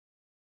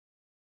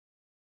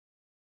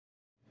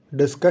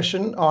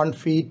Discussion on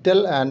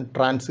fetal and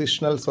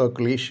transitional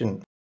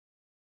circulation.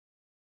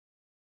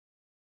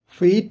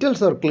 Fetal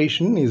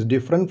circulation is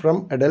different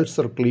from adult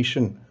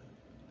circulation.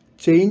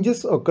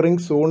 Changes occurring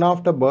soon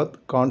after birth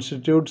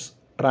constitutes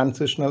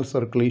transitional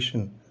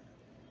circulation.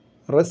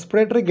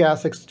 Respiratory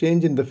gas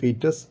exchange in the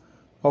fetus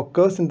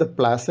occurs in the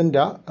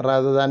placenta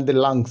rather than the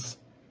lungs.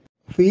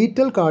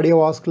 Fetal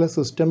cardiovascular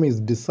system is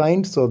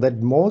designed so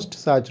that most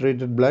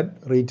saturated blood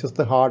reaches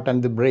the heart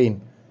and the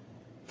brain.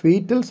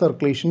 Fetal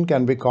circulation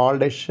can be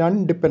called a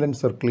shunt-dependent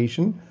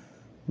circulation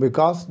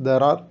because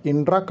there are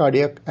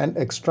intracardiac and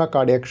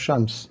extracardiac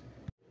shunts.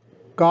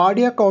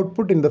 Cardiac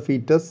output in the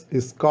fetus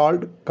is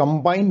called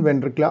combined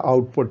ventricular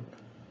output.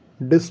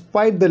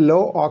 Despite the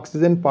low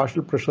oxygen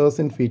partial pressures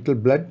in fetal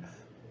blood,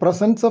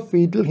 presence of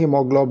fetal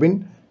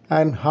hemoglobin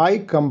and high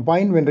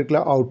combined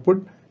ventricular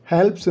output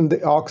helps in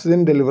the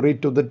oxygen delivery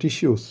to the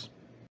tissues.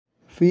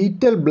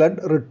 Fetal blood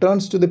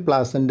returns to the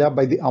placenta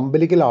by the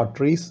umbilical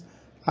arteries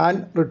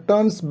and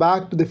returns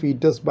back to the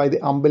fetus by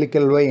the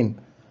umbilical vein.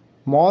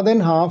 More than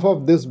half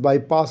of this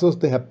bypasses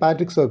the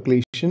hepatic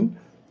circulation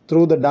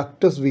through the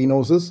ductus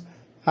venosus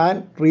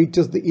and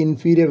reaches the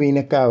inferior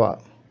vena cava.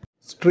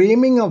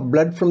 Streaming of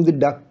blood from the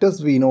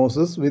ductus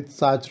venosus with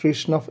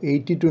saturation of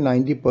 80 to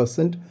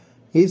 90%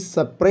 is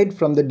separate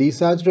from the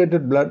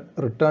desaturated blood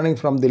returning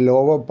from the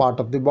lower part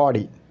of the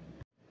body.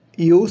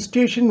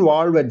 Eustachian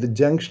valve at the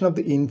junction of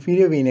the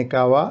inferior vena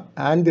cava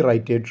and the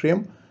right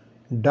atrium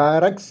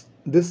directs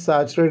this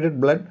saturated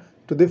blood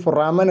to the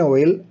foramen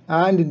ovale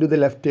and into the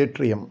left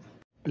atrium.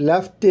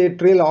 Left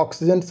atrial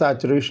oxygen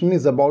saturation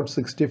is about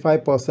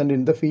 65%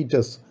 in the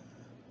fetus.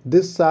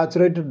 This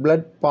saturated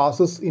blood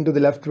passes into the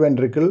left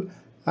ventricle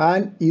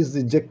and is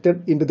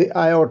ejected into the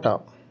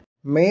aorta.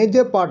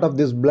 Major part of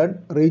this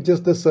blood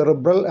reaches the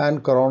cerebral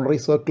and coronary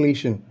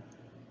circulation.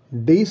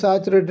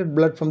 Desaturated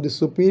blood from the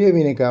superior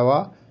vena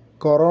cava,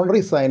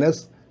 coronary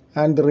sinus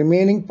and the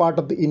remaining part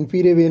of the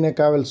inferior vena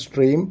caval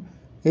stream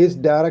is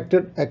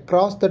directed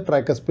across the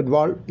tricuspid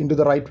valve into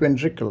the right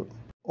ventricle.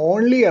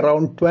 Only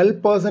around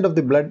 12% of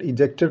the blood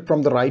ejected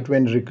from the right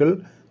ventricle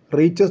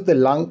reaches the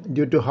lung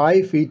due to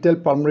high fetal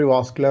pulmonary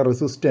vascular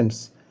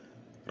resistance.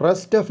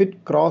 Rest of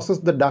it crosses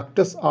the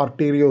ductus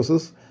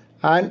arteriosus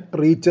and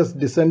reaches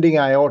descending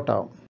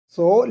aorta.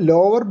 So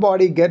lower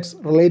body gets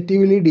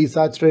relatively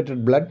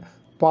desaturated blood.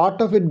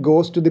 Part of it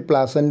goes to the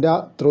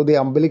placenta through the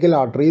umbilical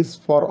arteries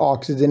for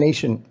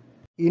oxygenation.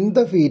 In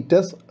the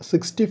fetus,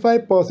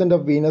 65%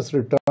 of venous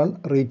return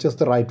reaches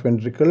the right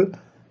ventricle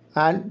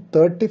and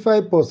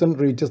 35%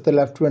 reaches the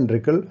left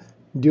ventricle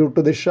due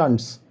to the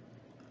shunts.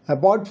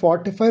 About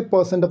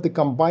 45% of the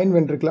combined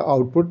ventricular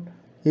output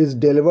is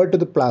delivered to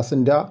the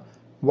placenta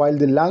while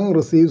the lung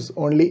receives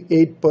only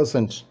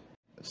 8%.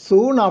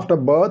 Soon after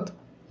birth,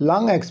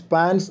 lung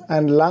expands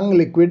and lung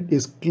liquid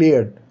is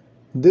cleared.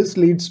 This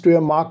leads to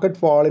a marked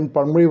fall in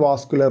pulmonary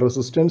vascular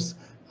resistance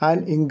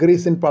and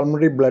increase in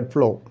pulmonary blood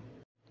flow.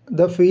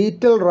 The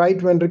fetal right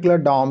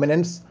ventricular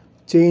dominance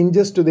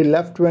changes to the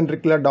left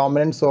ventricular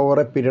dominance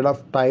over a period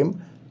of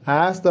time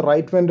as the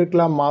right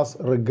ventricular mass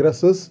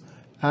regresses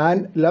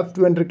and left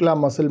ventricular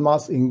muscle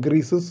mass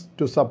increases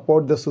to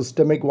support the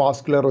systemic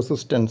vascular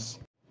resistance.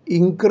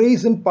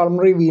 Increase in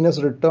pulmonary venous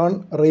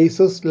return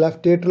raises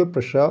left atrial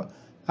pressure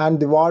and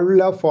the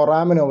valvular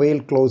foramen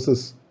ovale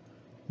closes.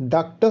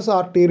 Ductus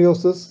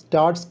arteriosus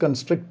starts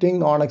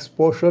constricting on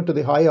exposure to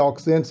the high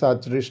oxygen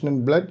saturation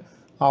in blood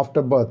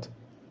after birth.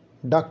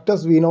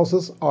 Ductus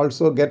venosus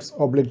also gets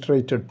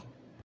obliterated.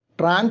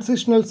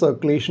 Transitional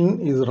circulation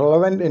is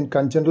relevant in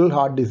congenital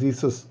heart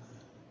diseases.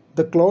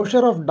 The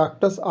closure of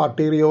ductus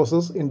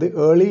arteriosus in the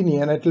early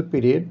neonatal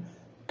period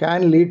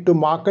can lead to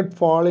marked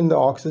fall in the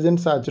oxygen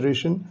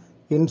saturation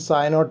in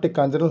cyanotic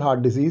congenital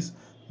heart disease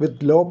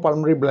with low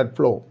pulmonary blood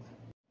flow.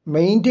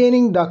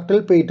 Maintaining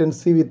ductal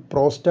patency with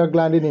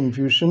prostaglandin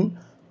infusion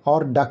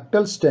or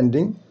ductal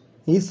stenting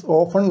is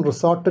often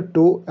resorted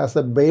to as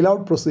a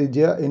bailout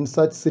procedure in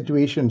such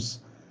situations.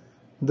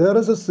 There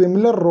is a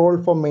similar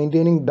role for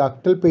maintaining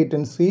ductal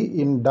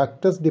patency in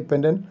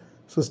ductus-dependent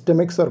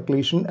systemic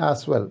circulation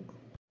as well.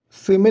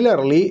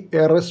 Similarly,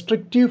 a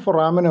restrictive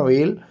foramen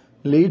ovale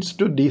leads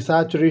to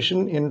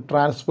desaturation in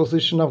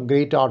transposition of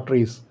great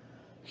arteries.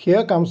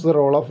 Here comes the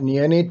role of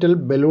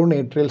neonatal balloon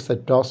atrial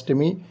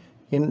septostomy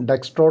in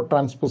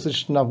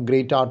dextrotransposition of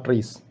great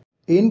arteries.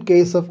 In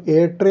case of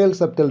atrial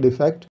septal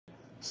defect,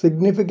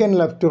 significant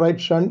left to right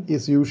shunt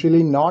is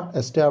usually not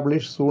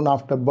established soon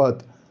after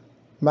birth.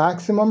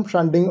 Maximum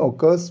shunting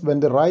occurs when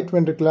the right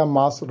ventricular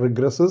mass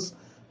regresses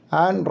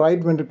and right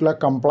ventricular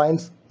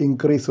compliance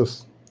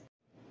increases.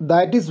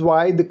 That is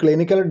why the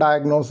clinical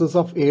diagnosis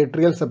of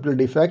atrial septal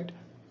defect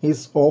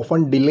is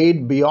often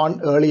delayed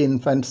beyond early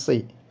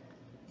infancy.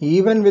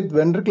 Even with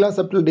ventricular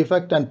septal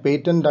defect and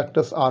patent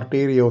ductus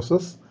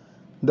arteriosus,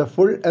 the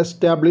full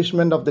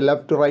establishment of the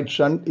left to right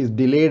shunt is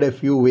delayed a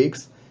few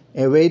weeks,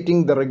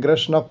 awaiting the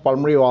regression of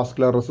pulmonary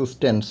vascular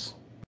resistance.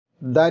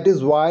 That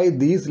is why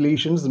these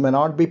lesions may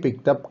not be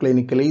picked up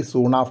clinically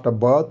soon after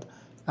birth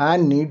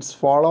and needs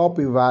follow-up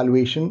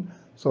evaluation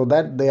so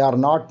that they are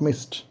not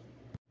missed.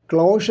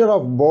 Closure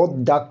of both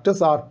ductus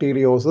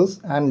arteriosus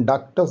and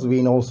ductus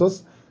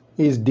venosus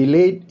is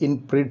delayed in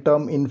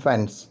preterm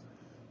infants.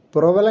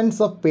 Prevalence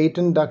of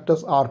patent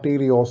ductus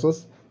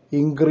arteriosus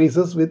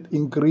increases with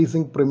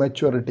increasing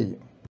prematurity.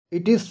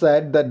 It is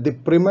said that the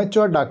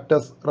premature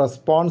ductus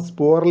responds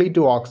poorly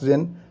to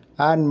oxygen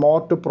and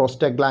more to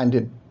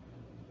prostaglandin.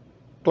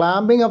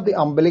 Clamping of the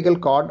umbilical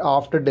cord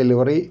after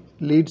delivery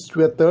leads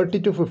to a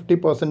 30 to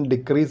 50%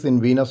 decrease in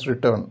venous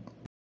return.